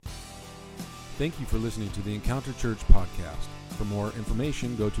Thank you for listening to the Encounter Church podcast. For more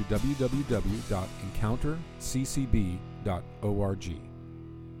information, go to www.encounterccb.org.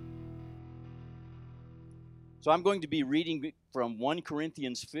 So I'm going to be reading from 1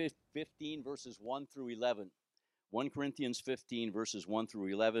 Corinthians 15, verses 1 through 11. 1 Corinthians 15, verses 1 through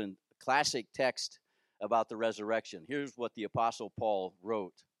 11, a classic text about the resurrection. Here's what the Apostle Paul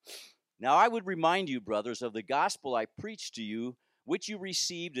wrote. Now I would remind you, brothers, of the gospel I preached to you, which you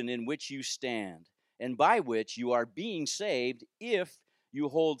received and in which you stand, and by which you are being saved, if you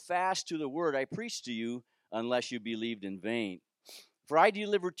hold fast to the word I preached to you, unless you believed in vain. For I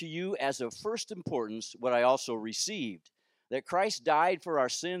delivered to you as of first importance what I also received, that Christ died for our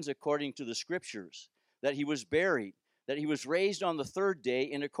sins according to the Scriptures, that he was buried, that he was raised on the third day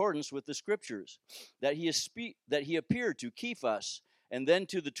in accordance with the Scriptures, that he appeared to Cephas, and then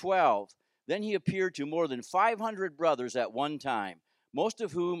to the 12. Then he appeared to more than 500 brothers at one time, most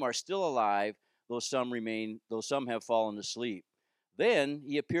of whom are still alive, though some have fallen asleep. Then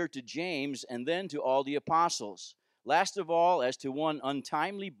he appeared to James, and then to all the apostles. Last of all, as to one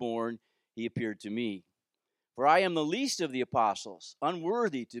untimely born, he appeared to me. For I am the least of the apostles,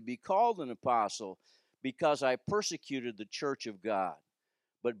 unworthy to be called an apostle, because I persecuted the church of God.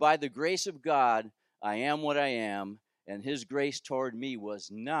 But by the grace of God, I am what I am, and his grace toward me was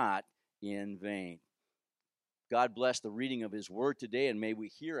not in vain. God bless the reading of his word today, and may we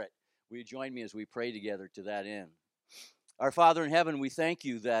hear it. Will you join me as we pray together to that end? Our Father in heaven, we thank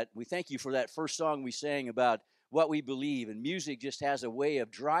you for that first song we sang about what we believe, and music just has a way of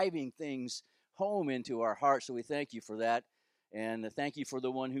driving things home into our hearts, so we thank you for that, and thank you for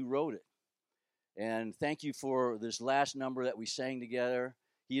the one who wrote it. And thank you for this last number that we sang together.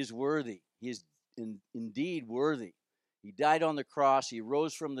 He is worthy. He is indeed worthy. He died on the cross. He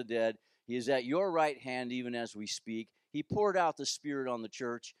rose from the dead. He is at your right hand even as we speak. He poured out the Spirit on the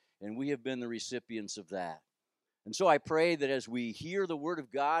church, and we have been the recipients of that. And so I pray that as we hear the Word of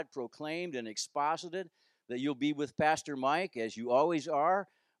God proclaimed and exposited, that you'll be with Pastor Mike, as you always are,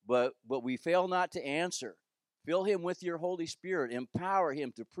 but we fail not to answer. Fill him with your Holy Spirit. Empower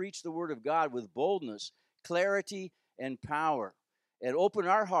him to preach the Word of God with boldness, clarity, and power. And open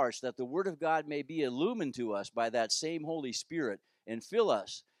our hearts that the Word of God may be illumined to us by that same Holy Spirit, and fill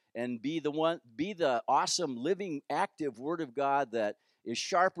us and be the awesome, living, active Word of God that is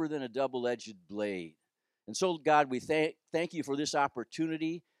sharper than a double-edged blade. And so, God, we thank you for this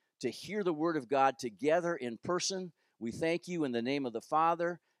opportunity to hear the Word of God together in person. We thank you in the name of the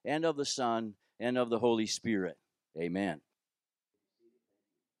Father, and of the Son, and of the Holy Spirit. Amen.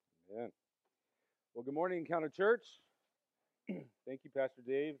 Amen. Well, good morning, Encounter Church. Thank you, Pastor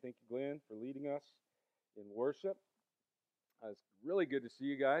Dave. Thank you, Glenn, for leading us in worship. It's really good to see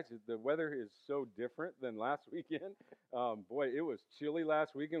you guys. The weather is so different than last weekend. Boy, it was chilly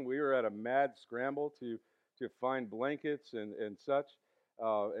last weekend. We were at a mad scramble to find blankets and such.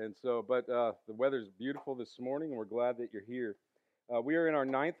 But the weather's beautiful this morning, and we're glad that you're here. We are in our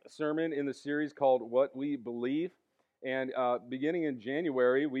 9th sermon in the series called What We Believe. And beginning in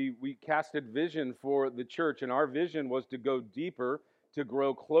January, we casted vision for the church, and our vision was to go deeper, to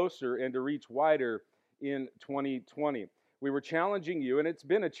grow closer, and to reach wider in 2020. We were challenging you, and it's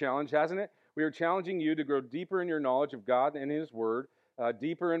been a challenge, hasn't it? We were challenging you to grow deeper in your knowledge of God and His Word,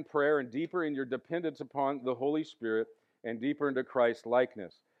 deeper in prayer, and deeper in your dependence upon the Holy Spirit, and deeper into Christ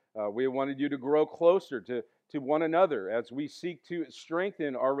likeness. We wanted you to grow closer to one another as we seek to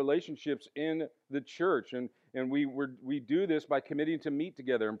strengthen our relationships in the church. And we do this by committing to meet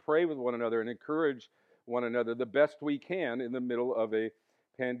together and pray with one another and encourage one another the best we can in the middle of a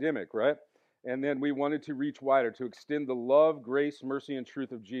pandemic, right? And then we wanted to reach wider, to extend the love, grace, mercy, and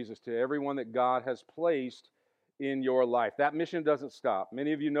truth of Jesus to everyone that God has placed in your life. That mission doesn't stop.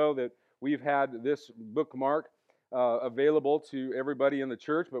 Many of you know that we've had this bookmark available to everybody in the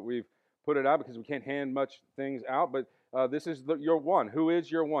church, but we've put it out because we can't hand much things out. But this is your one. Who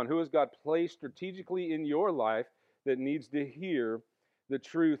is your one? Who has God placed strategically in your life that needs to hear the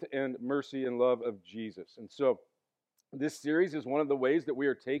truth and mercy and love of Jesus? And so this series is one of the ways that we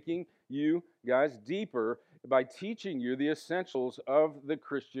are taking you guys deeper by teaching you the essentials of the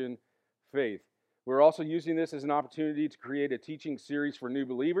Christian faith. We're also using this as an opportunity to create a teaching series for new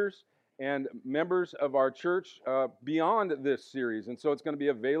believers and members of our church beyond this series. And so it's going to be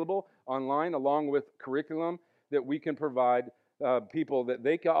available online along with curriculum that we can provide people that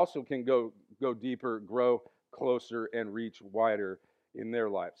they also can go deeper, grow closer, and reach wider in their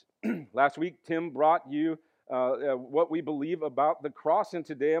lives. Last week, Tim brought you what we believe about the cross, and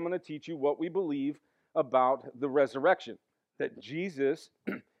today I'm going to teach you what we believe about the resurrection, that Jesus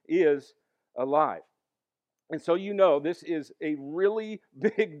is alive. And so you know this is a really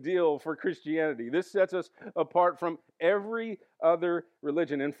big deal for Christianity. This sets us apart from every other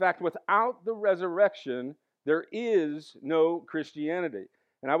religion. In fact, without the resurrection, there is no Christianity.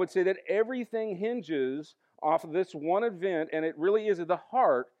 And I would say that everything hinges off of this one event, and it really is at the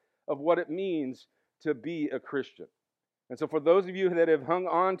heart of what it means to be a Christian. And so for those of you that have hung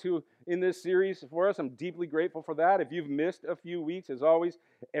on to in this series for us, I'm deeply grateful for that. If you've missed a few weeks, as always,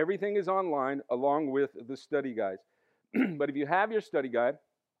 everything is online along with the study guides. But if you have your study guide,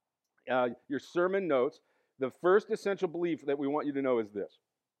 your sermon notes, the first essential belief that we want you to know is this.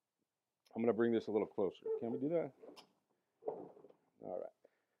 I'm going to bring this a little closer. Can we do that? All right.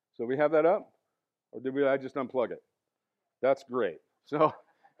 So we have that up? Or did I just unplug it? That's great. So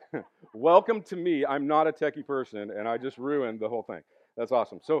welcome to me. I'm not a techie person, and I just ruined the whole thing. That's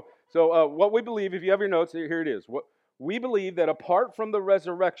awesome. So what we believe, if you have your notes, here it is. What we believe that apart from the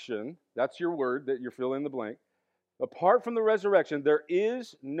resurrection, that's your word that you're filling in the blank. Apart from the resurrection, there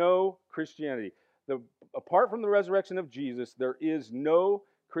is no Christianity. Apart from the resurrection of Jesus, there is no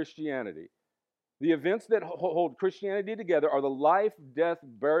Christianity. The events that hold Christianity together are the life, death,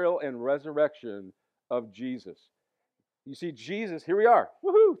 burial, and resurrection of Jesus. You see, Jesus, here we are.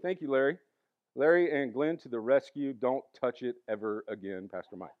 Woohoo! Thank you, Larry. Larry and Glenn to the rescue. Don't touch it ever again,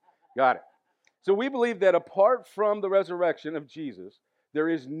 Pastor Mike. Got it. So we believe that apart from the resurrection of Jesus, there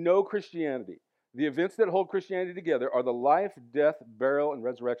is no Christianity. The events that hold Christianity together are the life, death, burial, and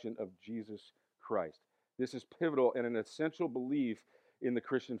resurrection of Jesus Christ. This is pivotal and an essential belief in the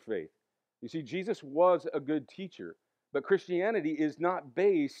Christian faith. You see, Jesus was a good teacher, but Christianity is not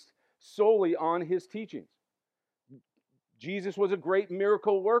based solely on his teachings. Jesus was a great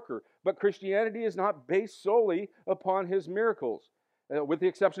miracle worker, but Christianity is not based solely upon his miracles, with the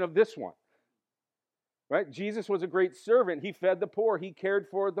exception of this one. Right? Jesus was a great servant. He fed the poor. He cared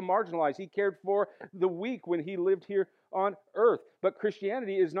for the marginalized. He cared for the weak when he lived here on earth. But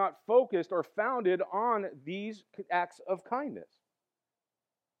Christianity is not focused or founded on these acts of kindness.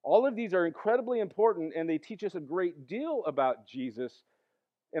 All of these are incredibly important, and they teach us a great deal about Jesus.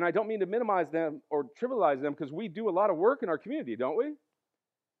 And I don't mean to minimize them or trivialize them, because we do a lot of work in our community, don't we?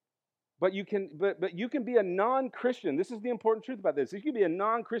 But you can be a non-Christian. This is the important truth about this. You can be a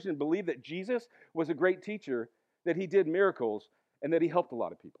non-Christian, believe that Jesus was a great teacher, that he did miracles, and that he helped a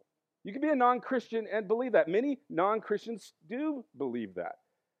lot of people. You can be a non-Christian and believe that. Many non-Christians do believe that.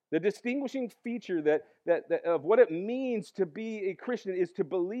 The distinguishing feature that of what it means to be a Christian is to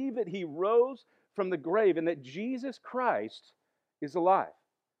believe that he rose from the grave and that Jesus Christ is alive.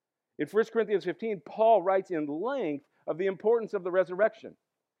 In 1 Corinthians 15, Paul writes in length of the importance of the resurrection.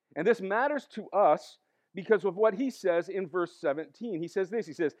 And this matters to us because of what he says in verse 17. He says this,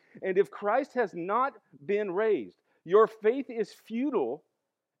 he says, "And if Christ has not been raised, your faith is futile,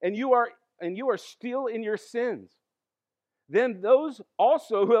 and you are still in your sins. Then those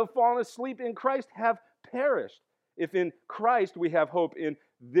also who have fallen asleep in Christ have perished. If in Christ we have hope in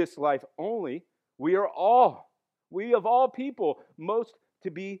this life only, we of all people, most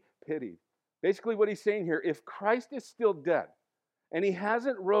to be pitied." Basically what he's saying here, if Christ is still dead, and he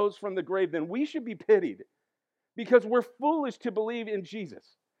hasn't rose from the grave, then we should be pitied because we're foolish to believe in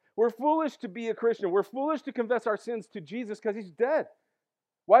Jesus. We're foolish to be a Christian. We're foolish to confess our sins to Jesus because he's dead.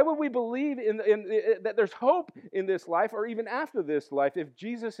 Why would we believe in that there's hope in this life or even after this life if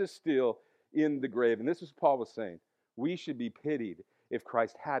Jesus is still in the grave? And this is what Paul was saying. We should be pitied if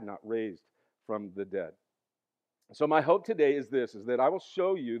Christ had not raised from the dead. So my hope today is this, is that I will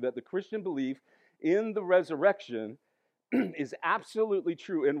show you that the Christian belief in the resurrection is absolutely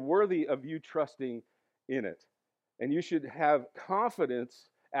true and worthy of you trusting in it. And you should have confidence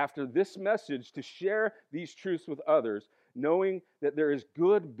after this message to share these truths with others, knowing that there is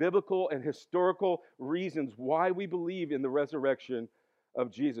good biblical and historical reasons why we believe in the resurrection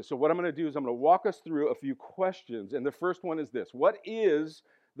of Jesus. So what I'm going to do is I'm going to walk us through a few questions. And the first one is this: what is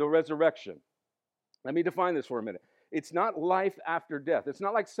the resurrection? Let me define this for a minute. It's not life after death. It's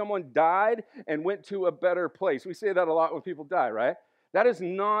not like someone died and went to a better place. We say that a lot when people die, right? That is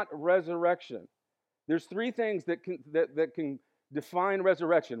not resurrection. There's three things that can define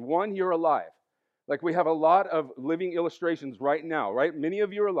resurrection. One, you're alive. Like we have a lot of living illustrations right now, right? Many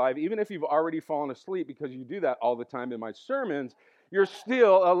of you are alive, even if you've already fallen asleep, because you do that all the time in my sermons, you're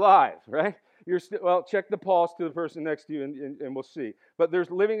still alive, right? Well, check the pulse to the person next to you and we'll see. But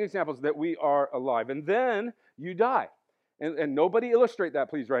there's living examples that we are alive. And then you die. And nobody illustrate that,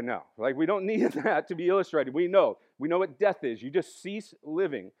 please, right now. Like, we don't need that to be illustrated. We know what death is. You just cease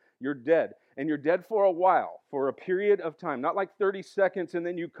living. You're dead. And you're dead for a while, for a period of time. Not like 30 seconds and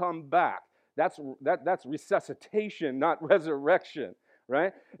then you come back. That's resuscitation, not resurrection,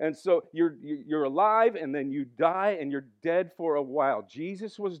 right? And so you're alive, and then you die, and you're dead for a while.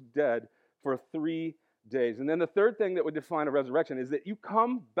 Jesus was dead for 3 days. And then the third thing that would define a resurrection is that you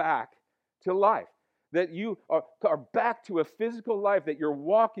come back to life, that you are back to a physical life, that you're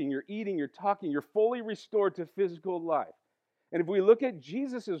walking, you're eating, you're talking, you're fully restored to physical life. And if we look at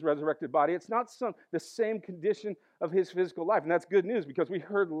Jesus' resurrected body, it's not the same condition of his physical life. And that's good news, because we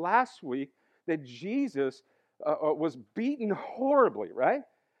heard last week that Jesus was beaten horribly, right?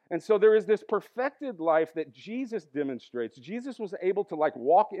 And so there is this perfected life that Jesus demonstrates. Jesus was able to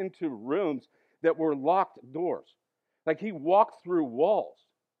walk into rooms that were locked doors. Like he walked through walls.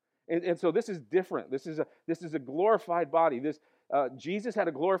 And so this is different. This is a glorified body. Jesus had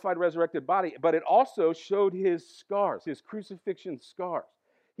a glorified, resurrected body, but it also showed his scars, his crucifixion scars.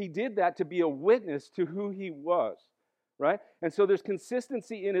 He did that to be a witness to who he was, right? And so there's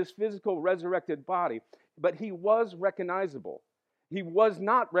consistency in his physical resurrected body, but he was recognizable. He was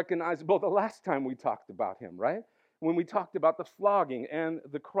not recognizable the last time we talked about him, right? When we talked about the flogging and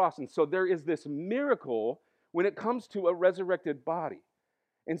the cross. And so there is this miracle when it comes to a resurrected body.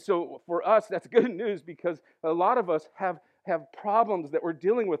 And so for us, that's good news, because a lot of us have problems that we're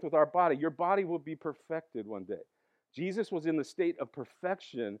dealing with our body. Your body will be perfected one day. Jesus was in the state of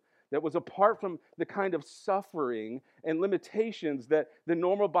perfection that was apart from the kind of suffering and limitations that the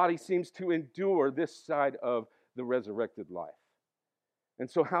normal body seems to endure this side of the resurrected life. And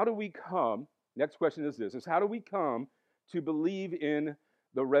so how do we come, next question is this, how do we come to believe in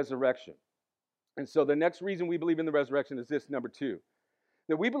the resurrection? And so the next reason we believe in the resurrection is this, number 2.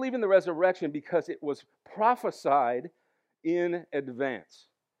 That we believe in the resurrection because it was prophesied in advance.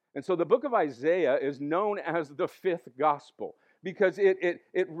 And so the book of Isaiah is known as the fifth gospel, because it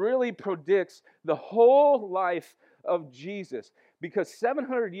really predicts the whole life of Jesus. Because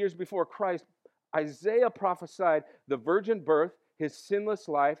 700 years before Christ, Isaiah prophesied the virgin birth, his sinless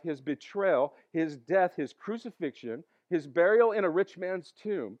life, his betrayal, his death, his crucifixion, his burial in a rich man's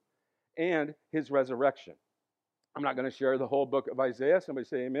tomb, and his resurrection. I'm not going to share the whole book of Isaiah. Somebody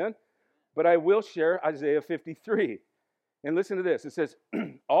say amen. But I will share Isaiah 53. And listen to this. It says,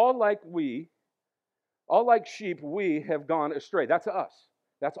 all like sheep, we have gone astray. That's us.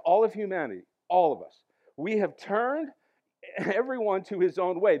 That's all of humanity, all of us. We have turned everyone to his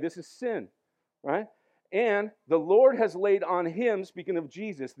own way. This is sin, right? And the Lord has laid on him, speaking of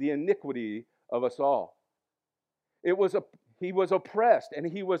Jesus, the iniquity of us all. He was oppressed and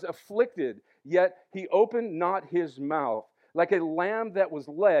he was afflicted, yet he opened not his mouth, like a lamb that was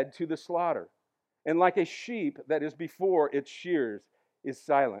led to the slaughter, and like a sheep that is before its shears is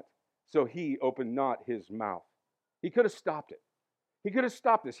silent, so he opened not his mouth. He could have stopped it. He could have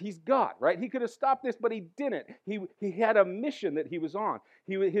stopped this. He's God, right? He could have stopped this, but he didn't. He had a mission that he was on.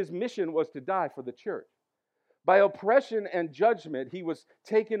 His mission was to die for the church. By oppression and judgment, he was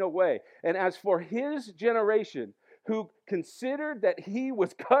taken away. And as for his generation, who considered that he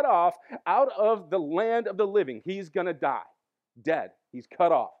was cut off out of the land of the living, he's going to die, dead. He's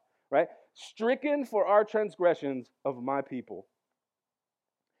cut off, right? Stricken for our transgressions of my people.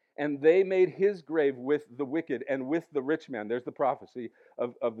 And they made his grave with the wicked and with the rich man. There's the prophecy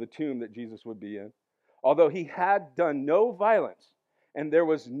of the tomb that Jesus would be in. Although he had done no violence, and there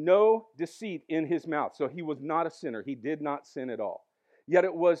was no deceit in his mouth. So he was not a sinner. He did not sin at all. Yet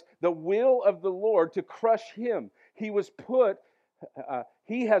it was the will of the Lord to crush him. He has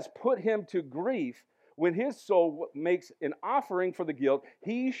put him to grief. When his soul makes an offering for the guilt,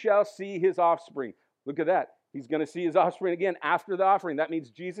 he shall see his offspring. Look at that. He's going to see his offspring again after the offering. That means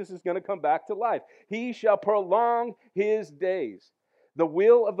Jesus is going to come back to life. He shall prolong his days. The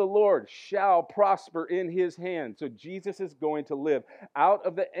will of the Lord shall prosper in his hand. So Jesus is going to live. Out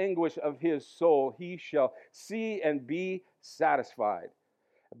of the anguish of his soul, he shall see and be satisfied.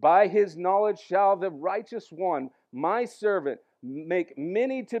 By his knowledge shall the righteous one, my servant, make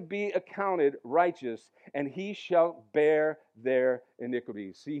many to be accounted righteous, and he shall bear their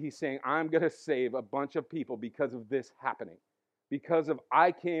iniquities. See, he's saying, I'm going to save a bunch of people because of this happening. Because of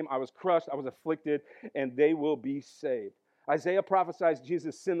I was crushed, I was afflicted, and they will be saved. Isaiah prophesies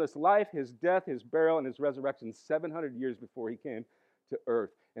Jesus' sinless life, his death, his burial, and his resurrection 700 years before he came to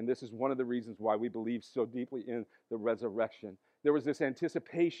earth. And this is one of the reasons why we believe so deeply in the resurrection. There was this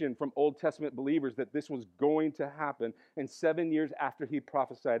anticipation from Old Testament believers that this was going to happen, and 7 years after he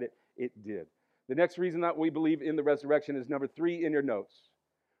prophesied it, it did. The next reason that we believe in the resurrection is number 3 in your notes.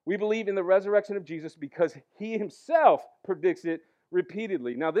 We believe in the resurrection of Jesus because he himself predicts it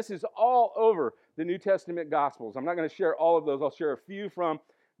repeatedly. Now, this is all over the New Testament Gospels. I'm not going to share all of those. I'll share a few from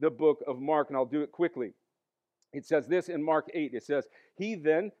the book of Mark, and I'll do it quickly. It says this in Mark 8. It says, he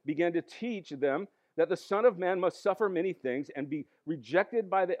then began to teach them that the Son of Man must suffer many things and be rejected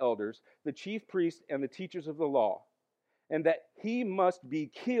by the elders, the chief priests, and the teachers of the law, and that he must be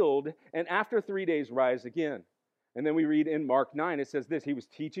killed and after 3 days rise again. And then we read in Mark 9, it says this, he was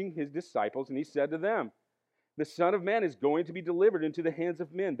teaching his disciples, and he said to them, the Son of Man is going to be delivered into the hands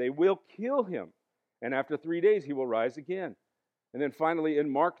of men. They will kill him, and after 3 days he will rise again. And then finally in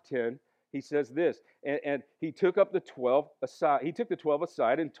Mark 10, he says this, and he took up the 12 aside. He took the 12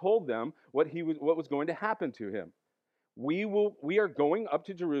 aside and told them what was going to happen to him. We are going up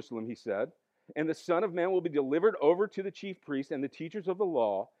to Jerusalem, he said, and the Son of Man will be delivered over to the chief priests and the teachers of the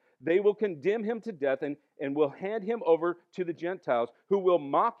law. They will condemn him to death and will hand him over to the Gentiles, who will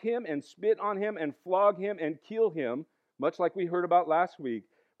mock him and spit on him and flog him and kill him, much like we heard about last week.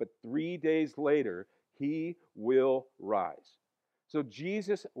 But 3 days later, he will rise. So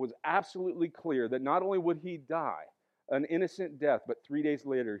Jesus was absolutely clear that not only would he die an innocent death, but 3 days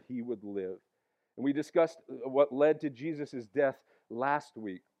later he would live. And we discussed what led to Jesus' death last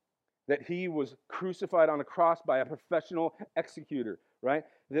week, that he was crucified on a cross by a professional executor, right?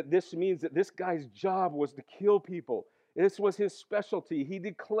 That this means that this guy's job was to kill people. This was his specialty. He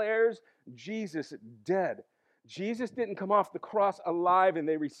declares Jesus dead. Jesus didn't come off the cross alive and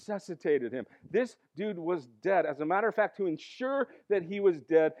they resuscitated him. This dude was dead. As a matter of fact, to ensure that he was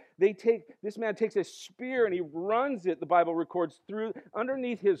dead, this man takes a spear and he runs it, the Bible records, through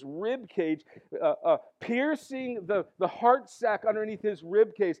underneath his rib cage, piercing the heart sac underneath his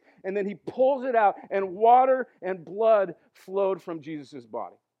rib cage, and then he pulls it out, and water and blood flowed from Jesus'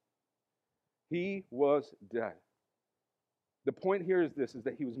 body. He was dead. The point here is this, is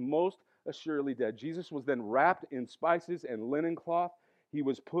that he was most assuredly dead. Jesus was then wrapped in spices and linen cloth. He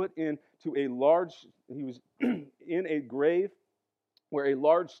was put in a grave where a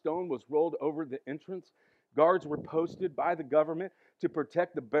large stone was rolled over the entrance. Guards were posted by the government to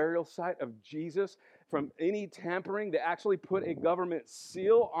protect the burial site of Jesus from any tampering. They actually put a government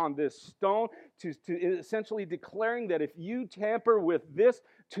seal on this stone to essentially declaring that if you tamper with this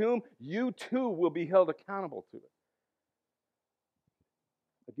tomb, you too will be held accountable to it.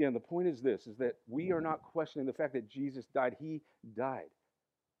 Again, the point is this, is that we are not questioning the fact that Jesus died. He died.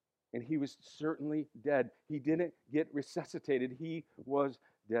 And he was certainly dead. He didn't get resuscitated. He was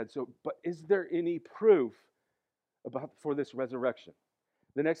dead. But is there any proof for this resurrection?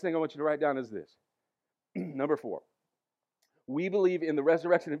 The next thing I want you to write down is this. Number 4. We believe in the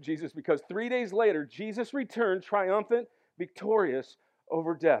resurrection of Jesus because 3 days later, Jesus returned triumphant, victorious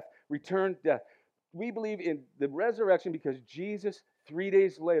over death. Returned death. We believe in the resurrection because Jesus 3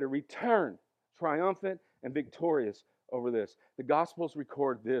 days later returned triumphant and victorious over this. The Gospels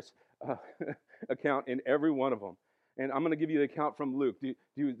record this account in every one of them. And I'm going to give you the account from Luke.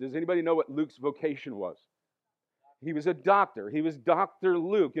 Does anybody know what Luke's vocation was? He was a doctor. He was Dr.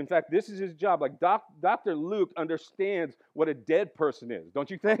 Luke. In fact, this is his job. Like Dr. Luke understands what a dead person is, don't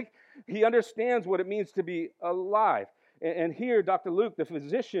you think? He understands what it means to be alive. And here, Dr. Luke, the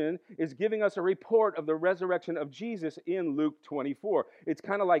physician, is giving us a report of the resurrection of Jesus in Luke 24. It's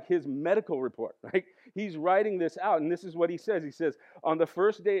kind of like his medical report, right? He's writing this out, and this is what he says. He says, on the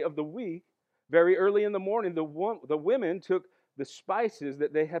first day of the week, very early in the morning, the women took the spices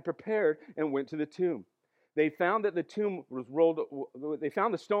that they had prepared and went to the tomb. They found that the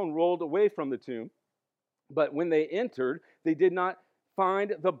stone rolled away from the tomb, but when they entered, they did not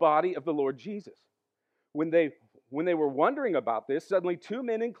find the body of the Lord Jesus. When they were wondering about this, suddenly 2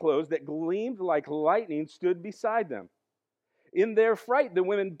 men in clothes that gleamed like lightning stood beside them. In their fright, the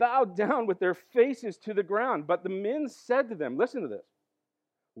women bowed down with their faces to the ground. But the men said to them, listen to this,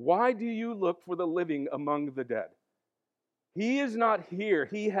 why do you look for the living among the dead? He is not here.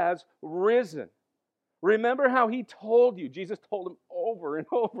 He has risen. Remember how he told you. Jesus told them over and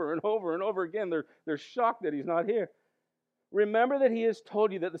over and over and over again. They're shocked that he's not here. Remember that he has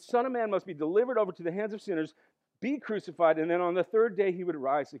told you that the Son of Man must be delivered over to the hands of sinners, be crucified, and then on the third day he would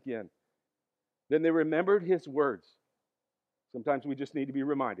rise again. Then they remembered his words. Sometimes we just need to be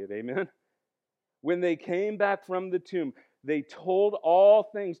reminded, amen? When they came back from the tomb, they told all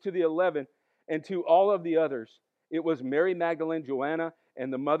things to the 11 and to all of the others. It was Mary Magdalene, Joanna,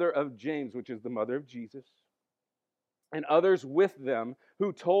 and the mother of James, which is the mother of Jesus, and others with them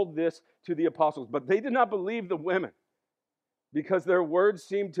who told this to the apostles. But they did not believe the women because their words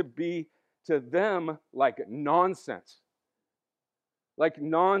seemed to be to them like nonsense. Like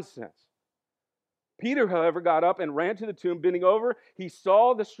nonsense. Peter, however, got up and ran to the tomb. Bending over, he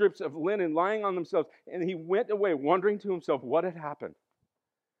saw the strips of linen lying on themselves, and he went away wondering to himself what had happened.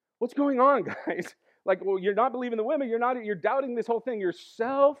 What's going on, guys? Like, well, you're not believing the women. You're doubting this whole thing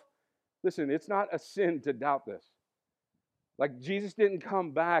yourself. Listen, it's not a sin to doubt this. Like Jesus didn't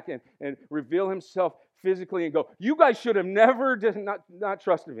come back and reveal himself physically and go, you guys should have never not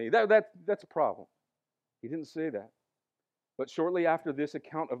trusted me. That's a problem. He didn't say that. But shortly after this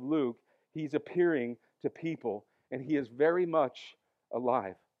account of Luke, he's appearing to people, and he is very much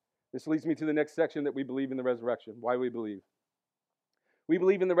alive. This leads me to the next section, that we believe in the resurrection. Why we believe. We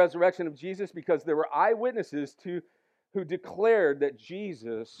believe in the resurrection of Jesus because there were eyewitnesses who declared that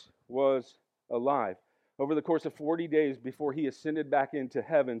Jesus was alive. Over the course of 40 days before he ascended back into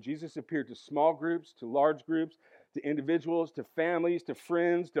heaven, Jesus appeared to small groups, to large groups, to individuals, to families, to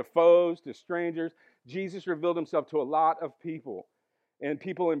friends, to foes, to strangers. Jesus revealed himself to a lot of people. And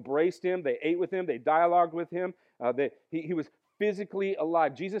people embraced him. They ate with him. They dialogued with him. He was physically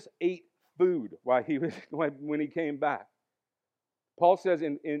alive. Jesus ate food when he came back. Paul says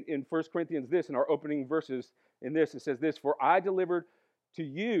in 1 Corinthians this, in our opening verses, in this, it says this, "For I delivered to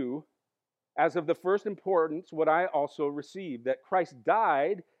you as of the first importance what I also received, that Christ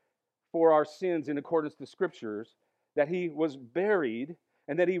died for our sins in accordance to Scriptures, that he was buried,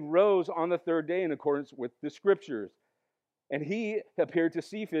 and that he rose on the third day in accordance with the Scriptures. And he appeared to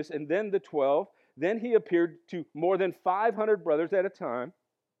Cephas, and then the 12. Then he appeared to more than 500 brothers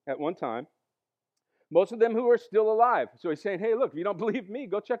at one time, most of them who are still alive." So he's saying, hey, look, if you don't believe me,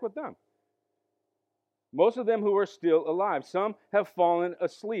 go check with them. Most of them who are still alive. Some have fallen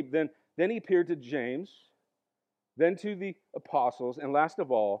asleep. Then he appeared to James, then to the apostles, and last of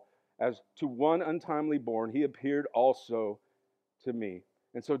all, as to one untimely born, he appeared also to me.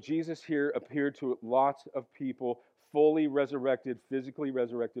 And so Jesus here appeared to lots of people, fully resurrected, physically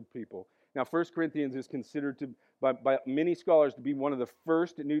resurrected people. Now, 1 Corinthians is considered by many scholars to be one of the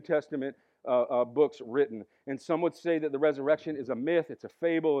first New Testament books written. And some would say that the resurrection is a myth, it's a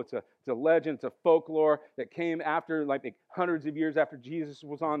fable, it's a legend, it's a folklore that came after, like hundreds of years after Jesus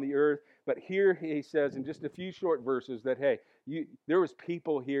was on the earth. But here he says in just a few short verses that, hey, there was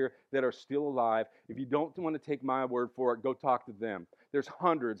people here that are still alive. If you don't want to take my word for it, go talk to them. There's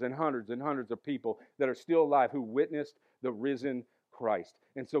hundreds and hundreds and hundreds of people that are still alive who witnessed the risen Christ.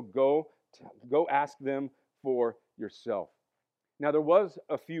 And so go ask them for yourself. Now, there was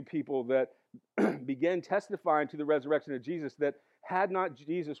a few people that began testifying to the resurrection of Jesus that had not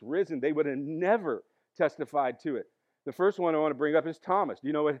Jesus risen, they would have never testified to it. The first one I want to bring up is Thomas. Do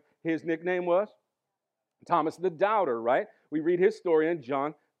you know what his nickname was? Thomas the Doubter, right? We read his story in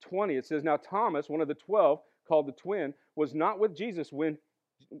John 20. It says, "Now Thomas, one of the 12, called the twin, was not with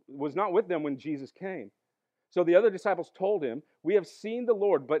them when Jesus came. So the other disciples told him, 'We have seen the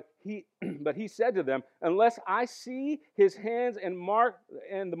Lord.' But he said to them, 'Unless I see his hands and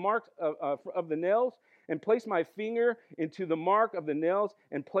the marks of the nails, and place my finger into the mark of the nails,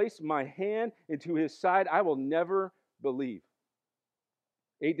 and place my hand into his side, I will never believe.'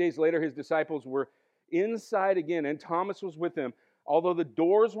 8 days later, his disciples were inside again, and Thomas was with them. Although the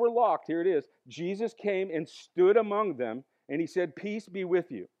doors were locked," here it is, "Jesus came and stood among them, and he said, 'Peace be with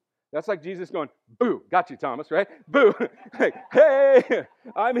you.'" That's like Jesus going, "Boo, got you, Thomas," right? Boo, like, "Hey,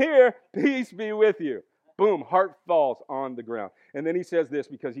 I'm here, peace be with you." Boom, heart falls on the ground. And then he says this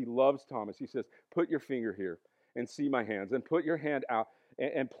because he loves Thomas. He says, "Put your finger here and see my hands, and put your hand out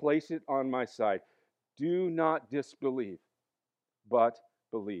and place it on my side. Do not disbelieve, but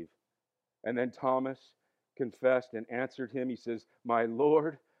believe." And then Thomas confessed and answered him. He says, "My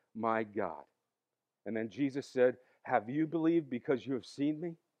Lord, my God." And then Jesus said, "Have you believed because you have seen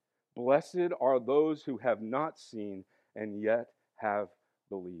me? Blessed are those who have not seen and yet have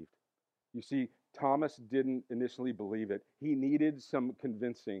believed." You see, Thomas didn't initially believe it. He needed some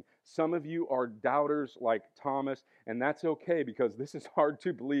convincing. Some of you are doubters like Thomas, and that's okay because this is hard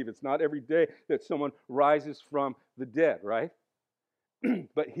to believe. It's not every day that someone rises from the dead, right?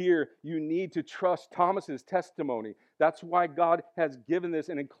 But here, you need to trust Thomas's testimony. That's why God has given this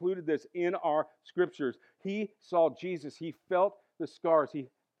and included this in our scriptures. He saw Jesus. He felt the scars. He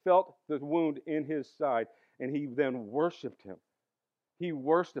felt the wound in his side, and he then worshiped him. He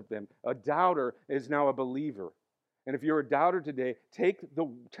worshiped him. A doubter is now a believer. And if you're a doubter today, take the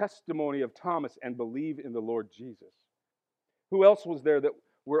testimony of Thomas and believe in the Lord Jesus. Who else was there that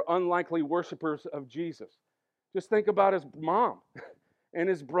were unlikely worshipers of Jesus? Just think about his mom and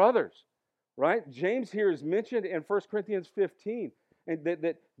his brothers, right? James here is mentioned in 1 Corinthians 15, and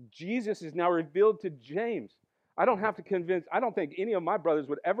that Jesus is now revealed to James. I don't think any of my brothers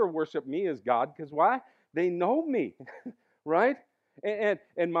would ever worship me as God, because why? They know me, right?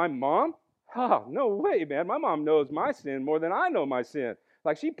 And my mom? No way, man. My mom knows my sin more than I know my sin.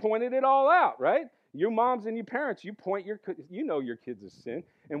 Like, she pointed it all out, right? Your moms and your parents, you know your kids' sin.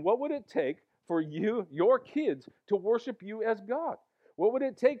 And what would it take for your kids to worship you as God? What would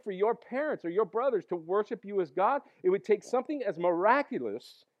it take for your parents or your brothers to worship you as God? It would take something as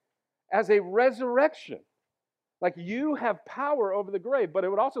miraculous as a resurrection. Like you have power over the grave, but it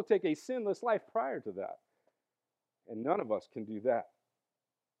would also take a sinless life prior to that. And none of us can do that.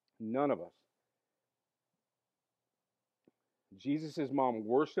 None of us. Jesus' mom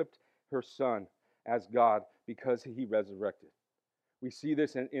worshiped her son as God because he resurrected. We see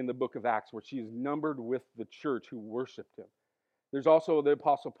this in the book of Acts where she is numbered with the church who worshiped him. There's also the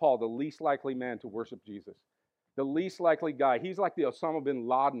Apostle Paul, the least likely man to worship Jesus. The least likely guy. He's like the Osama bin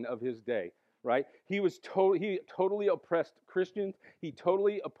Laden of his day, right? He totally oppressed Christians. He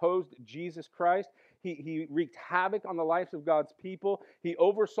totally opposed Jesus Christ. He wreaked havoc on the lives of God's people. He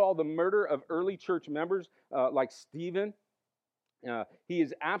oversaw the murder of early church members like Stephen. He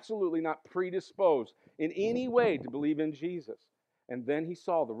is absolutely not predisposed in any way to believe in Jesus. And then he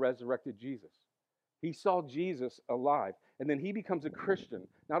saw the resurrected Jesus. He saw Jesus alive. And then he becomes a Christian.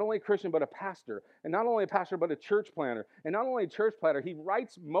 Not only a Christian, but a pastor. And not only a pastor, but a church planter. And not only a church planter, he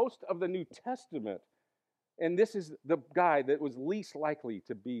writes most of the New Testament. And this is the guy that was least likely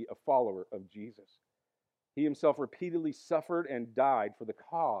to be a follower of Jesus. He himself repeatedly suffered and died for the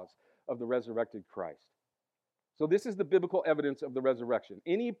cause of the resurrected Christ. So this is the biblical evidence of the resurrection.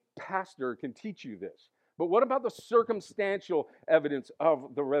 Any pastor can teach you this. But what about the circumstantial evidence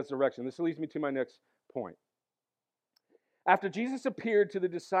of the resurrection? This leads me to my next point. After Jesus appeared to the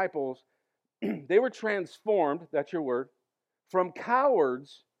disciples, they were transformed, that's your word, from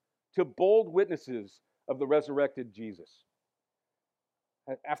cowards to bold witnesses of the resurrected Jesus.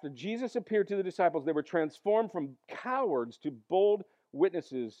 After Jesus appeared to the disciples, they were transformed from cowards to bold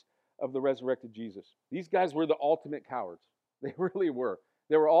witnesses of the resurrected Jesus. These guys were the ultimate cowards. They really were.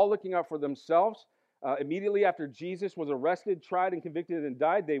 They were all looking out for themselves. Immediately after Jesus was arrested, tried, and convicted and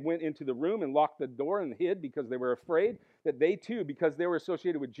died, they went into the room and locked the door and hid because they were afraid that they too, because they were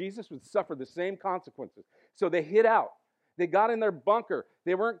associated with Jesus, would suffer the same consequences. So they hid out. They got in their bunker.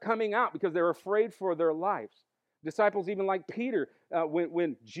 They weren't coming out because they were afraid for their lives. Disciples even like Peter,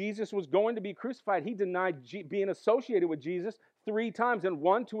 when Jesus was going to be crucified, he denied being associated with Jesus 3 times, and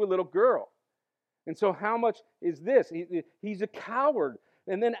one to a little girl. And so how much is this? He's a coward.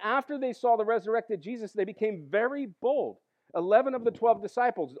 And then after they saw the resurrected Jesus, they became very bold. 11 of the 12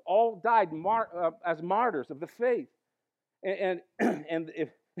 disciples all died as martyrs of the faith. And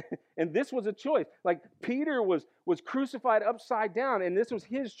this was a choice. Like Peter was crucified upside down, and this was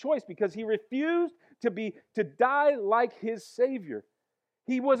his choice because he refused to die like his Savior.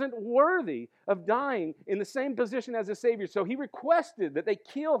 He wasn't worthy of dying in the same position as his Savior, so he requested that they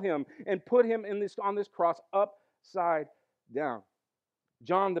kill him and put him on this cross upside down.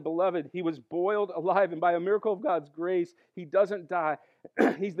 John, the beloved, he was boiled alive, and by a miracle of God's grace, he doesn't die.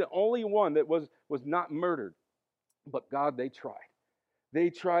 He's the only one that was not murdered. But God, they tried. They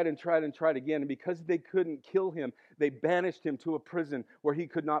tried and tried and tried again, and because they couldn't kill him, they banished him to a prison where he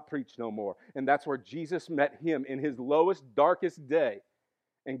could not preach no more. And that's where Jesus met him in his lowest, darkest day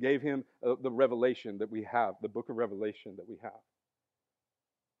and gave him the revelation that we have, the book of Revelation that we have.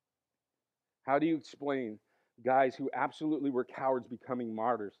 How do you explain guys who absolutely were cowards becoming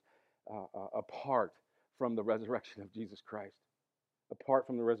martyrs apart from the resurrection of Jesus Christ? Apart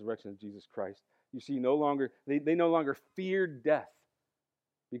from the resurrection of Jesus Christ. You see, they no longer feared death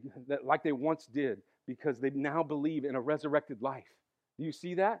like they once did because they now believe in a resurrected life. Do you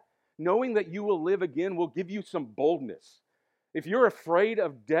see that? Knowing that you will live again will give you some boldness. If you're afraid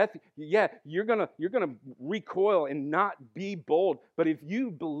of death, yeah, you're gonna recoil and not be bold. But if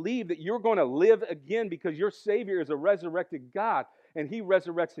you believe that you're going to live again because your Savior is a resurrected God and He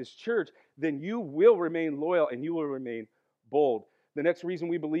resurrects His church, then you will remain loyal and you will remain bold. The next reason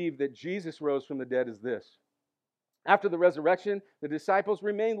we believe that Jesus rose from the dead is this. After the resurrection, the disciples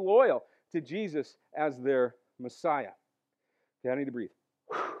remained loyal to Jesus as their Messiah. Okay, I need to breathe.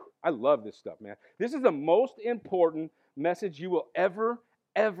 I love this stuff, man. This is the most important message you will ever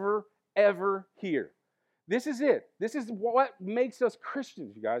hear. This is it. This is what makes us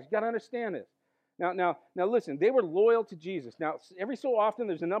Christians, you guys. You got to understand this. Now, listen, they were loyal to Jesus. Now, every so often,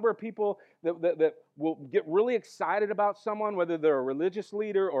 there's a number of people that will get really excited about someone, whether they're a religious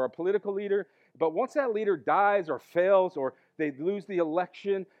leader or a political leader. But once that leader dies or fails or they lose the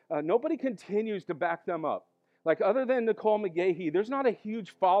election, nobody continues to back them up. Like, other than Nicole McGahee, there's not a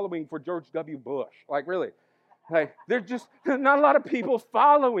huge following for George W. Bush. Like, really. Like, there's just not a lot of people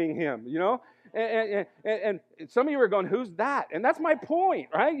following him, you know? And some of you are going, who's that? And that's my point,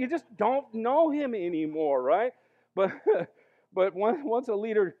 right? You just don't know him anymore, right? But once a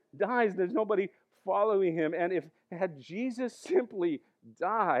leader dies, there's nobody following him. And had Jesus simply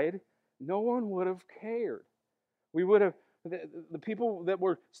died, no one would have cared. We would have the people that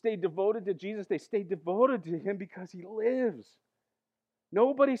stayed devoted to Jesus, they stayed devoted to him because he lives.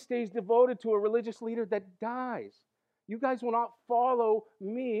 Nobody stays devoted to a religious leader that dies. You guys will not follow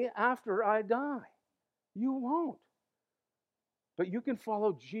me after I die. You won't. But you can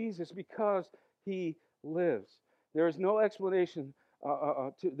follow Jesus because he lives. There is no explanation,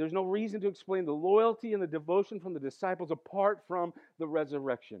 there's no reason to explain the loyalty and the devotion from the disciples apart from the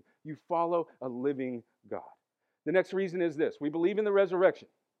resurrection. You follow a living God. The next reason is this: we believe in the resurrection.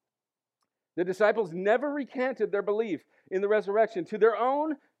 The disciples never recanted their belief in the resurrection to their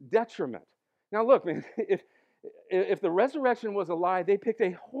own detriment. Now look, man, if the resurrection was a lie, they picked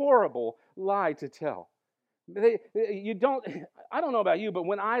a horrible lie to tell. I don't know about you, but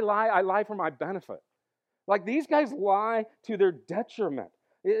when I lie for my benefit. Like these guys lie to their detriment.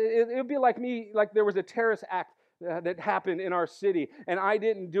 It would be like me, like there was a terrorist act that happened in our city, and I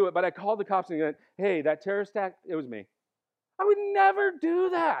didn't do it, but I called the cops and went, hey, that terrorist act, it was me. I would never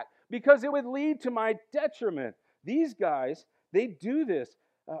do that because it would lead to my detriment. These guys, they do this.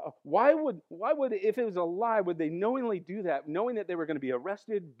 Why would, if it was a lie, would they knowingly do that, knowing that they were going to be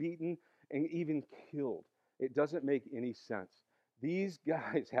arrested, beaten, and even killed? It doesn't make any sense. These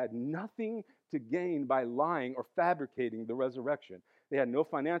guys had nothing to gain by lying or fabricating the resurrection. They had no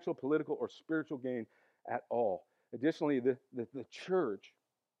financial, political, or spiritual gain at all. Additionally, the church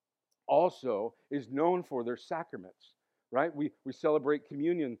also is known for their sacraments, right? We celebrate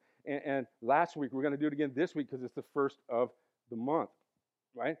communion, and last week, we're going to do it again this week because it's the first of the month,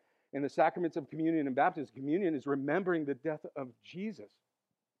 right? And the sacraments of communion and baptism, communion is remembering the death of Jesus,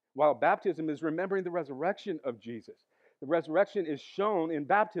 while baptism is remembering the resurrection of Jesus. The resurrection is shown in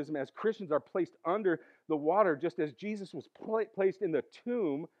baptism as Christians are placed under the water, just as Jesus was placed in the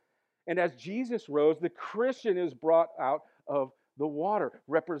tomb. And as Jesus rose, the Christian is brought out of the water,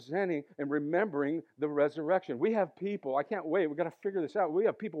 representing and remembering the resurrection. We have people, I can't wait, we've got to figure this out. We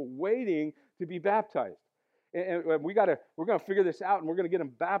have people waiting to be baptized. And we're going to figure this out, and we're going to get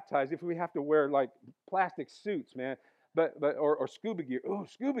them baptized if we have to wear like plastic suits, man. Or scuba gear. Oh,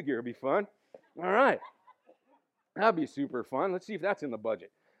 scuba gear would be fun. All right. That'd be super fun. Let's see if that's in the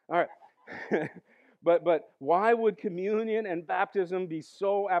budget. All right. But why would communion and baptism be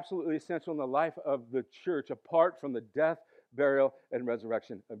so absolutely essential in the life of the church apart from the death, burial, and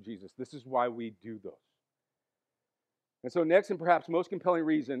resurrection of Jesus? This is why we do those. And so next and perhaps most compelling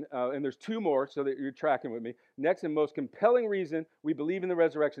reason, and there's two more so that you're tracking with me. Next and most compelling reason we believe in the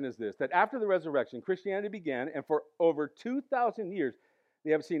resurrection is this: that after the resurrection, Christianity began, and for over 2,000 years,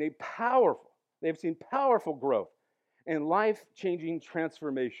 they have seen powerful growth and life-changing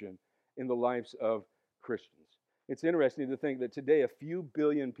transformation in the lives of Christians. It's interesting to think that today a few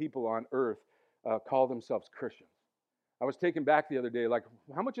billion people on earth call themselves Christians. I was taken back the other day, like,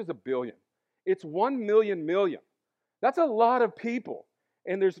 how much is a billion? It's 1 million million. That's a lot of people.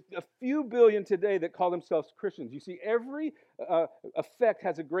 And there's a few billion today that call themselves Christians. You see, every effect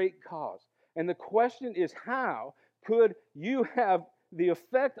has a great cause. And the question is, how could you have the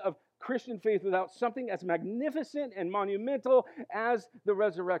effect of Christian faith without something as magnificent and monumental as the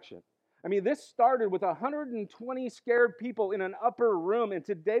resurrection? I mean, this started with 120 scared people in an upper room, and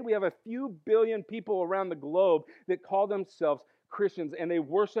today we have a few billion people around the globe that call themselves Christians, and they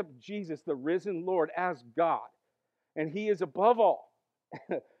worship Jesus, the risen Lord, as God. And he is above all,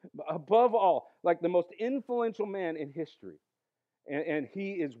 like the most influential man in history. And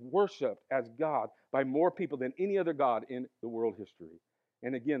he is worshiped as God by more people than any other God in the world history.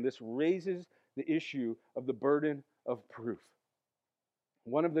 And again, this raises the issue of the burden of proof.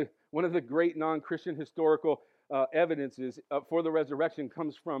 One of the great non-Christian historical evidences for the resurrection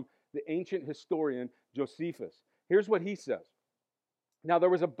comes from the ancient historian Josephus. Here's what he says. Now, there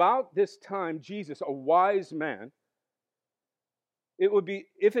was about this time Jesus, a wise man.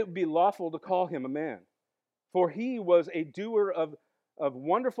 If it would be lawful to call him a man, for he was a doer of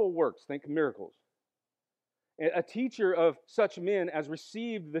wonderful works, think miracles, a teacher of such men as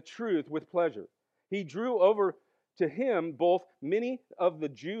received the truth with pleasure. He drew over to him both many of the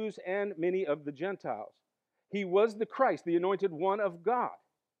Jews and many of the Gentiles. He was the Christ, the anointed one of God.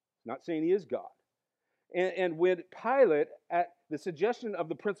 Not saying he is God. And when Pilate, at the suggestion of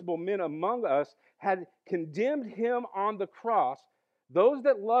the principal men among us, had condemned him on the cross, those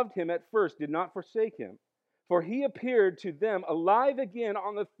that loved him at first did not forsake him, for he appeared to them alive again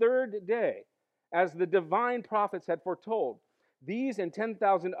on the third day, as the divine prophets had foretold. These and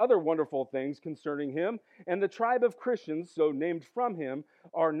 10,000 other wonderful things concerning him and the tribe of Christians, so named from him,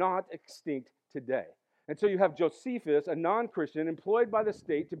 are not extinct today. And so you have Josephus, a non-Christian, employed by the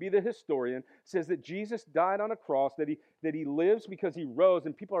state to be the historian, says that Jesus died on a cross, that he lives because he rose,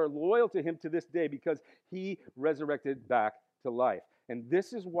 and people are loyal to him to this day because he resurrected back to life. And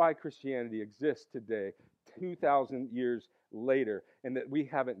this is why Christianity exists today, 2,000 years later, and that we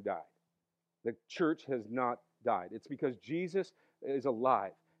haven't died. The church has not died. It's because Jesus is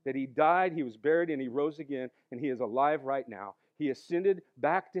alive, that he died, he was buried, and he rose again, and he is alive right now. He ascended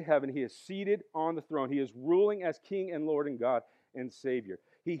back to heaven. He is seated on the throne. He is ruling as King and Lord and God and Savior.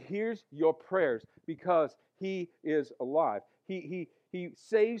 He hears your prayers because he is alive. He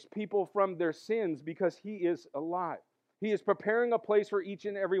saves people from their sins because he is alive. He is preparing a place for each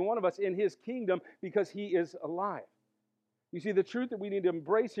and every one of us in his kingdom because he is alive. You see, the truth that we need to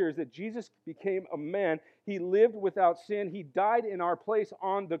embrace here is that Jesus became a man. He lived without sin. He died in our place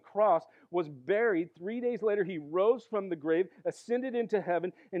on the cross, was buried. 3 days later, he rose from the grave, ascended into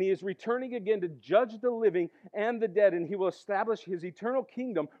heaven, and he is returning again to judge the living and the dead, and he will establish his eternal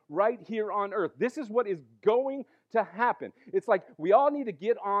kingdom right here on earth. This is what is going to happen. It's like we all need to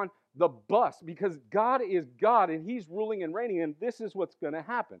get on the bus because God is God, and he's ruling and reigning, and this is what's going to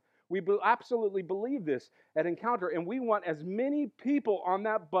happen. We absolutely believe this at Encounter, and we want as many people on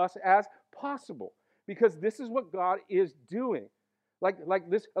that bus as possible because this is what God is doing. Like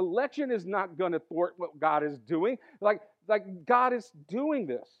this election is not going to thwart what God is doing. Like God is doing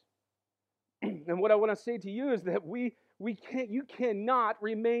this. And what I want to say to you is that you cannot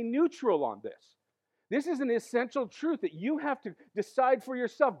remain neutral on this. This is an essential truth that you have to decide for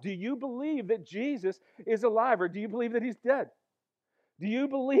yourself. Do you believe that Jesus is alive, or do you believe that he's dead? Do you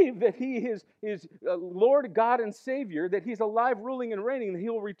believe that he is Lord, God, and Savior, that he's alive, ruling, and reigning, that he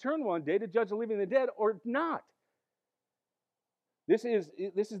will return one day to judge the living and the dead, or not? This is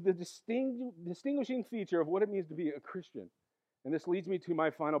the distinguishing feature of what it means to be a Christian. And this leads me to my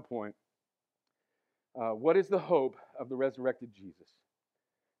final point. What is the hope of the resurrected Jesus?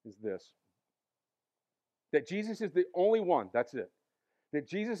 Is this. That Jesus is the only one, that's it. That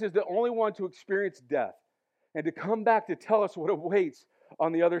Jesus is the only one to experience death and to come back to tell us what awaits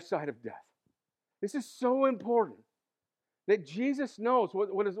on the other side of death. This is so important. That Jesus knows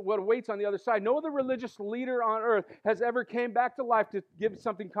what awaits on the other side. No other religious leader on earth has ever came back to life to give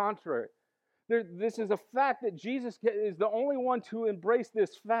something contrary. This is a fact that Jesus is the only one to embrace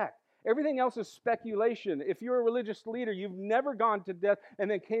this fact. Everything else is speculation. If you're a religious leader, you've never gone to death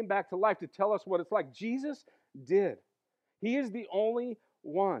and then came back to life to tell us what it's like. Jesus did. He is the only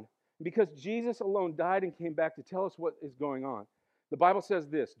one. Because Jesus alone died and came back to tell us what is going on. The Bible says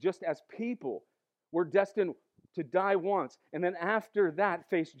this, just as people were destined to die once and then after that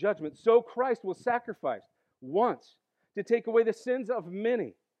face judgment, so Christ was sacrificed once to take away the sins of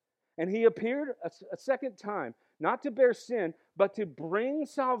many. And he appeared a second time, not to bear sin, but to bring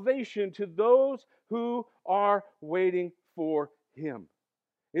salvation to those who are waiting for him.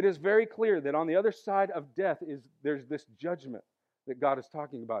 It is very clear that on the other side of death there's this judgment that God is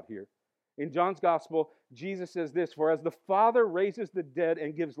talking about here. In John's Gospel, Jesus says this, "For as the Father raises the dead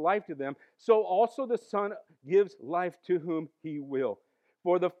and gives life to them, so also the Son gives life to whom he will.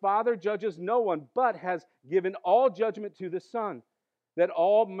 For the Father judges no one, but has given all judgment to the Son, that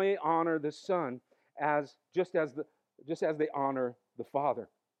all may honor the Son just as they honor the Father."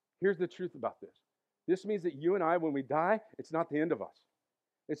 Here's the truth about this. This means that you and I, when we die, it's not the end of us.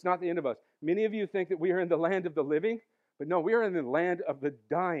 It's not the end of us. Many of you think that we are in the land of the living. But no, we are in the land of the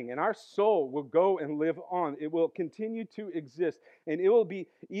dying, and our soul will go and live on. It will continue to exist, and it will be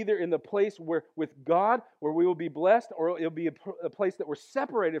either in the place where with God, where we will be blessed, or it will be a place that we're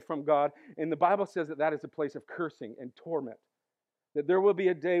separated from God, and the Bible says that that is a place of cursing and torment. That there will be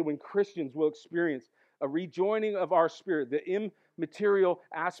a day when Christians will experience a rejoining of our spirit, the immaterial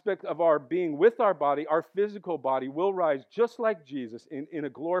aspect of our being with our body, our physical body will rise just like Jesus in a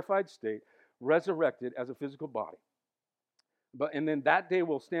glorified state, resurrected as a physical body. And then that day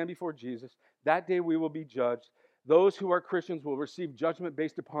we'll stand before Jesus. That day we will be judged. Those who are Christians will receive judgment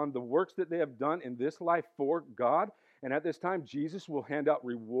based upon the works that they have done in this life for God. And at this time, Jesus will hand out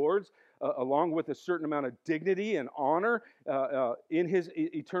rewards along with a certain amount of dignity and honor in his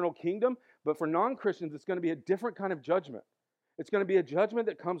eternal kingdom. But for non-Christians, it's going to be a different kind of judgment. It's going to be a judgment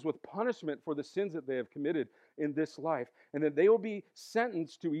that comes with punishment for the sins that they have committed in this life. And that they will be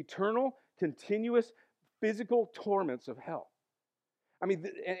sentenced to eternal, continuous, physical torments of hell. I mean,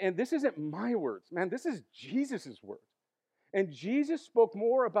 and this isn't my words, man. This is Jesus' words. And Jesus spoke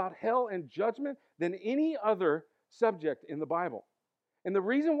more about hell and judgment than any other subject in the Bible. And the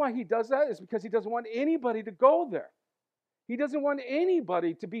reason why he does that is because he doesn't want anybody to go there. He doesn't want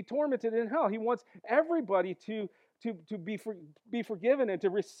anybody to be tormented in hell. He wants everybody to be forgiven and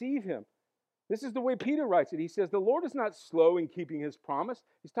to receive him. This is the way Peter writes it. He says, the Lord is not slow in keeping his promise.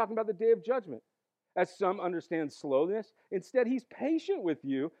 He's talking about the day of judgment, as some understand slowness. Instead, he's patient with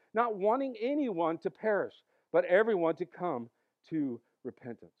you, not wanting anyone to perish, but everyone to come to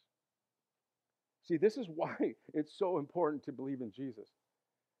repentance. See, this is why it's so important to believe in Jesus.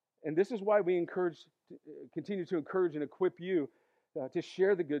 And this is why we continue to encourage and equip you to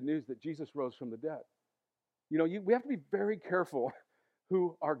share the good news that Jesus rose from the dead. We have to be very careful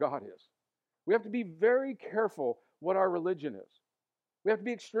who our God is. We have to be very careful what our religion is. We have to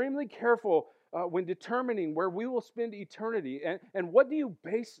be extremely careful when determining where we will spend eternity. And what do you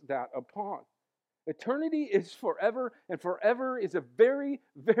base that upon? Eternity is forever, and forever is a very,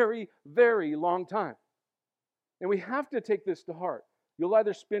 very, very long time. And we have to take this to heart. You'll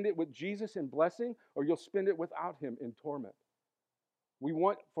either spend it with Jesus in blessing, or you'll spend it without him in torment. We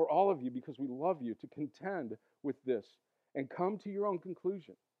want for all of you, because we love you, to contend with this and come to your own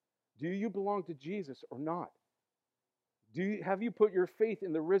conclusion. Do you belong to Jesus or not? Have you put your faith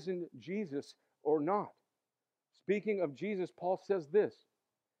in the risen Jesus or not? Speaking of Jesus, Paul says this.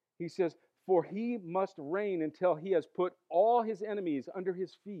 He says, for he must reign until he has put all his enemies under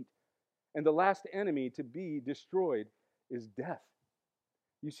his feet. And the last enemy to be destroyed is death.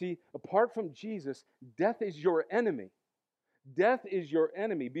 You see, apart from Jesus, death is your enemy. Death is your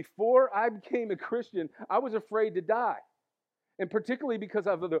enemy. Before I became a Christian, I was afraid to die. And particularly because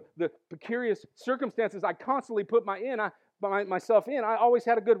of the precarious circumstances I constantly put myself in, I always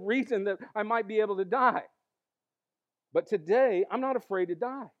had a good reason that I might be able to die. But today, I'm not afraid to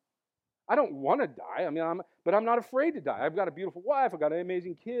die. I don't want to die, but I'm not afraid to die. I've got a beautiful wife. I've got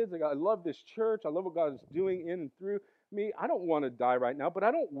amazing kids. I love this church. I love what God is doing in and through me. I don't want to die right now, but I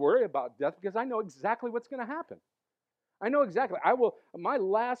don't worry about death because I know exactly what's going to happen. I know exactly. My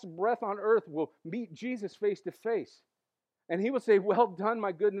last breath on earth will meet Jesus face to face. And he will say, well done,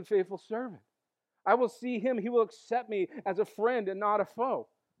 my good and faithful servant. I will see him. He will accept me as a friend and not a foe.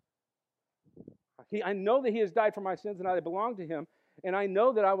 I know that he has died for my sins and I belong to him. And I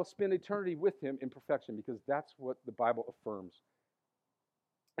know that I will spend eternity with him in perfection because that's what the Bible affirms.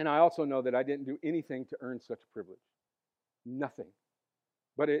 And I also know that I didn't do anything to earn such privilege. Nothing.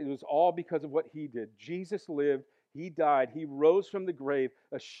 But it was all because of what he did. Jesus lived. He died. He rose from the grave,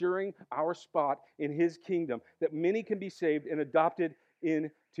 assuring our spot in his kingdom that many can be saved and adopted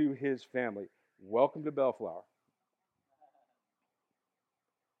into his family. Welcome to Bellflower.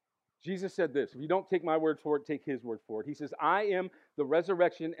 Jesus said this, if you don't take my word for it, take his word for it. He says, I am the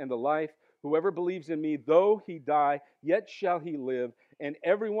resurrection and the life. Whoever believes in me, though he die, yet shall he live. And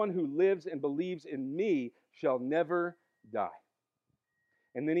everyone who lives and believes in me shall never die.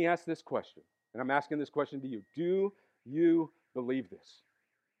 And then he asks this question, and I'm asking this question to you. Do you believe this?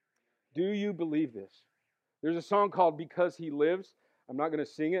 Do you believe this? There's a song called Because He Lives. I'm not going to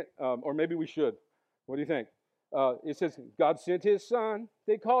sing it, or maybe we should. What do you think? It says, God sent his son.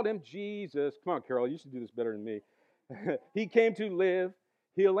 They called him Jesus. Come on, Carol, you should do this better than me. He came to live,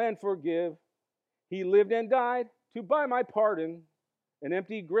 heal, and forgive. He lived and died to buy my pardon. An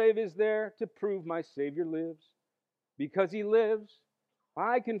empty grave is there to prove my Savior lives. Because he lives,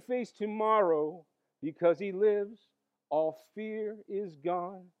 I can face tomorrow. Because he lives, all fear is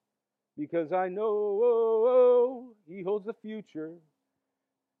gone. Because I know he holds the future.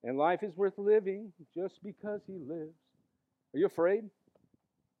 And life is worth living just because he lives. Are you afraid?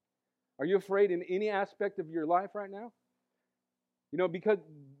 Are you afraid in any aspect of your life right now? Because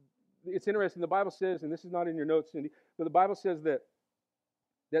it's interesting. The Bible says, and this is not in your notes, Cindy, but the Bible says that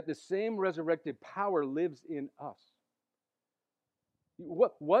the same resurrected power lives in us.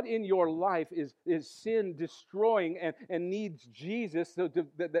 What in your life is sin destroying and needs Jesus so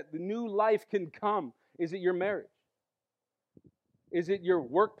that the new life can come? Is it your marriage? Is it your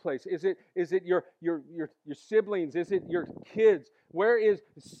workplace? Is it your siblings? Is it your kids? Where is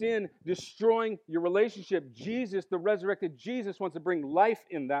sin destroying your relationship? Jesus, the resurrected Jesus, wants to bring life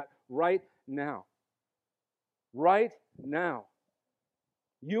in that right now. Right now.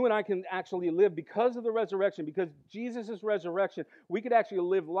 You and I can actually live because of the resurrection, because Jesus' resurrection, we could actually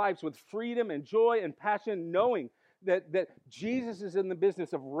live lives with freedom and joy and passion, knowing that Jesus is in the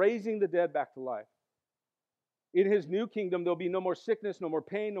business of raising the dead back to life. In his new kingdom, there'll be no more sickness, no more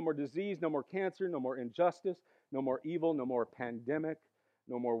pain, no more disease, no more cancer, no more injustice, no more evil, no more pandemic,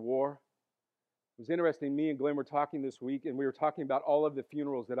 no more war. It was interesting, me and Glenn were talking this week, and we were talking about all of the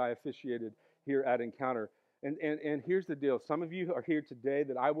funerals that I officiated here at Encounter. And here's the deal. Some of you are here today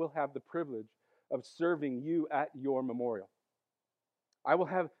that I will have the privilege of serving you at your memorial. I will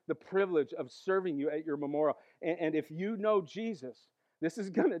have the privilege of serving you at your memorial. And if you know Jesus, this is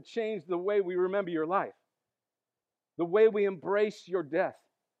going to change the way we remember your life. The way we embrace your death.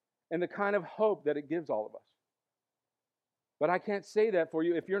 and the kind of hope that it gives all of us. But I can't say that for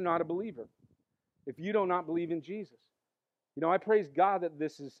you if you're not a believer, if you do not believe in Jesus. You know, I praise God that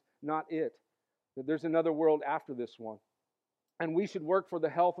this is not it, that there's another world after this one. And we should work for the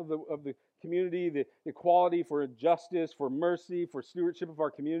health of the community, the equality, for justice, for mercy, for stewardship of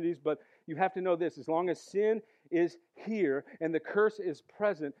our communities. But you have to know this, as long as sin is here and the curse is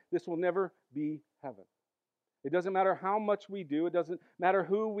present, this will never be heaven. It doesn't matter how much we do. It doesn't matter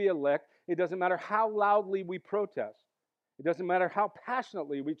who we elect. It doesn't matter how loudly we protest. It doesn't matter how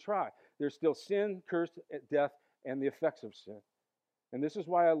passionately we try. There's still sin, curse, death, and the effects of sin. And this is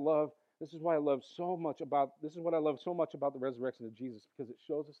what I love so much about the resurrection of Jesus, because it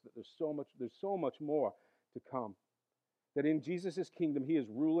shows us that there's so much more to come. That in Jesus' kingdom, he is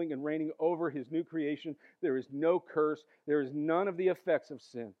ruling and reigning over his new creation. There is no curse. There is none of the effects of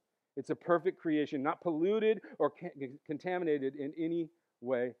sin. It's a perfect creation, not polluted or contaminated in any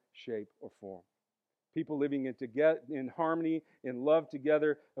way, shape, or form. People living in harmony, in love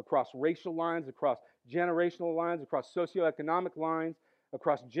together, across racial lines, across generational lines, across socioeconomic lines,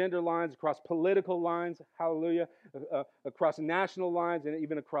 across gender lines, across political lines, hallelujah, across national lines, and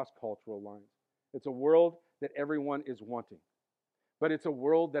even across cultural lines. It's a world that everyone is wanting. But it's a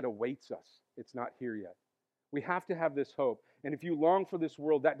world that awaits us. It's not here yet. We have to have this hope. And if you long for this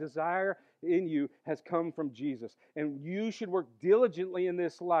world, that desire in you has come from Jesus. And you should work diligently in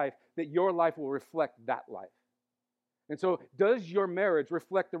this life that your life will reflect that life. And so, does your marriage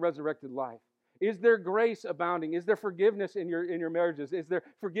reflect the resurrected life? Is there grace abounding? Is there forgiveness in your marriages? Is there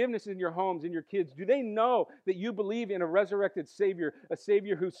forgiveness in your homes, in your kids? Do they know that you believe in a resurrected Savior, a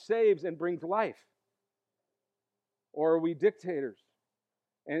Savior who saves and brings life? Or are we dictators?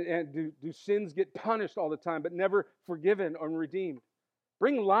 And do sins get punished all the time, but never forgiven or redeemed?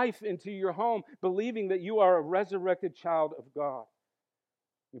 Bring life into your home, believing that you are a resurrected child of God.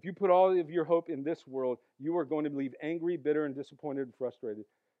 If you put all of your hope in this world, you are going to leave angry, bitter, and disappointed and frustrated.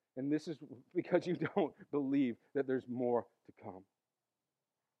 And this is because you don't believe that there's more to come.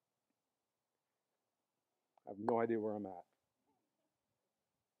 I have no idea where I'm at.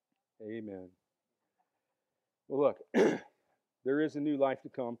 Amen. Well, look, there is a new life to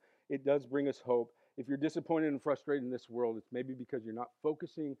come. It does bring us hope. If you're disappointed and frustrated in this world, it's maybe because you're not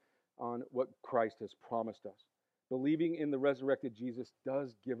focusing on what Christ has promised us. Believing in the resurrected Jesus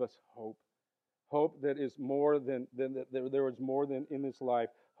does give us hope. Hope that is more than there is more than in this life.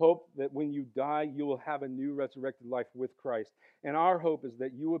 Hope that when you die, you will have a new resurrected life with Christ. And our hope is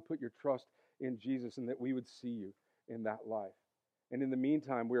that you would put your trust in Jesus and that we would see you in that life. And in the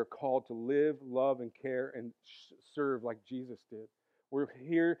meantime, we are called to live, love, and care and serve like Jesus did. We're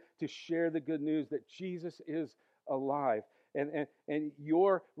here to share the good news that Jesus is alive. And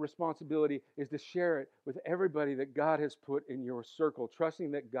your responsibility is to share it with everybody that God has put in your circle,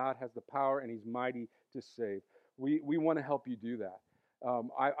 trusting that God has the power and he's mighty to save. We want to help you do that.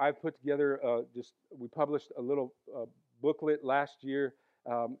 I put together, we published a little booklet last year.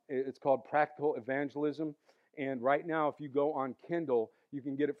 It's called Practical Evangelism. And right now, if you go on Kindle, you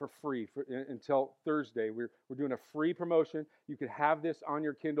can get it for free until Thursday. We're doing a free promotion. You could have this on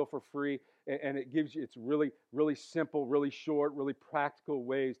your Kindle for free, and it gives you, it's really, really simple, really short, really practical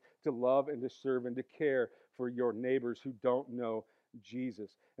ways to love and to serve and to care for your neighbors who don't know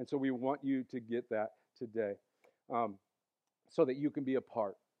Jesus. And so we want you to get that today so that you can be a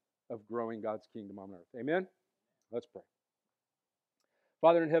part of growing God's kingdom on earth. Amen? Let's pray.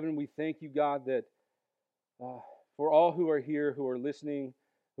 Father in heaven, we thank you, God, that for all who are here, who are listening,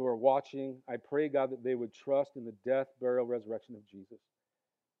 who are watching, I pray, God, that they would trust in the death, burial, resurrection of Jesus.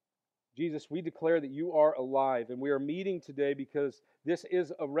 Jesus, we declare that you are alive, and we are meeting today because this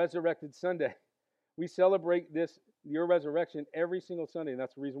is a resurrected Sunday. We celebrate your resurrection every single Sunday, and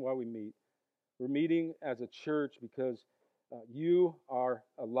that's the reason why we meet. We're meeting as a church because you are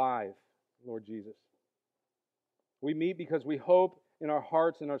alive, Lord Jesus. We meet because we hope in our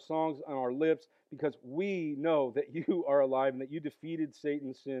hearts and our songs on our lips, because we know that you are alive and that you defeated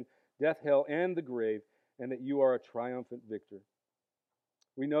Satan, sin, death, hell, and the grave, and that you are a triumphant victor.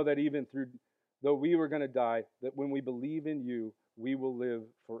 We know that even though we were going to die, that when we believe in you, we will live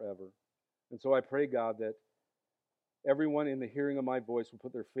forever. And so I pray, God, that everyone in the hearing of my voice will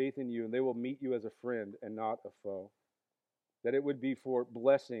put their faith in you, and they will meet you as a friend and not a foe. That it would be for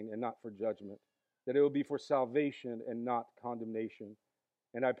blessing and not for judgment. That it would be for salvation and not condemnation.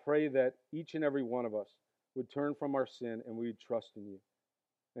 And I pray that each and every one of us would turn from our sin and we would trust in you.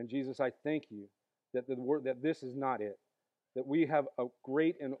 And Jesus, I thank you that that this is not it. That we have a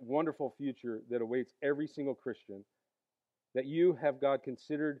great and wonderful future that awaits every single Christian. That you have, God,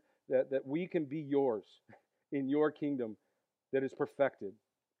 considered that we can be yours in your kingdom that is perfected.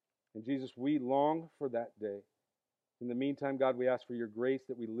 And Jesus, we long for that day. In the meantime, God, we ask for your grace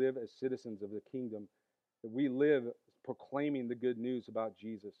that we live as citizens of the kingdom, that we live proclaiming the good news about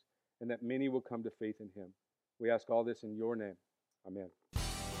Jesus, and that many will come to faith in him. We ask all this in your name. Amen.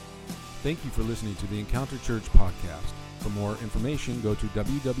 Thank you for listening to the Encounter Church podcast. For more information, go to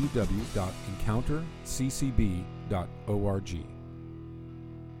www.encounterccb.org.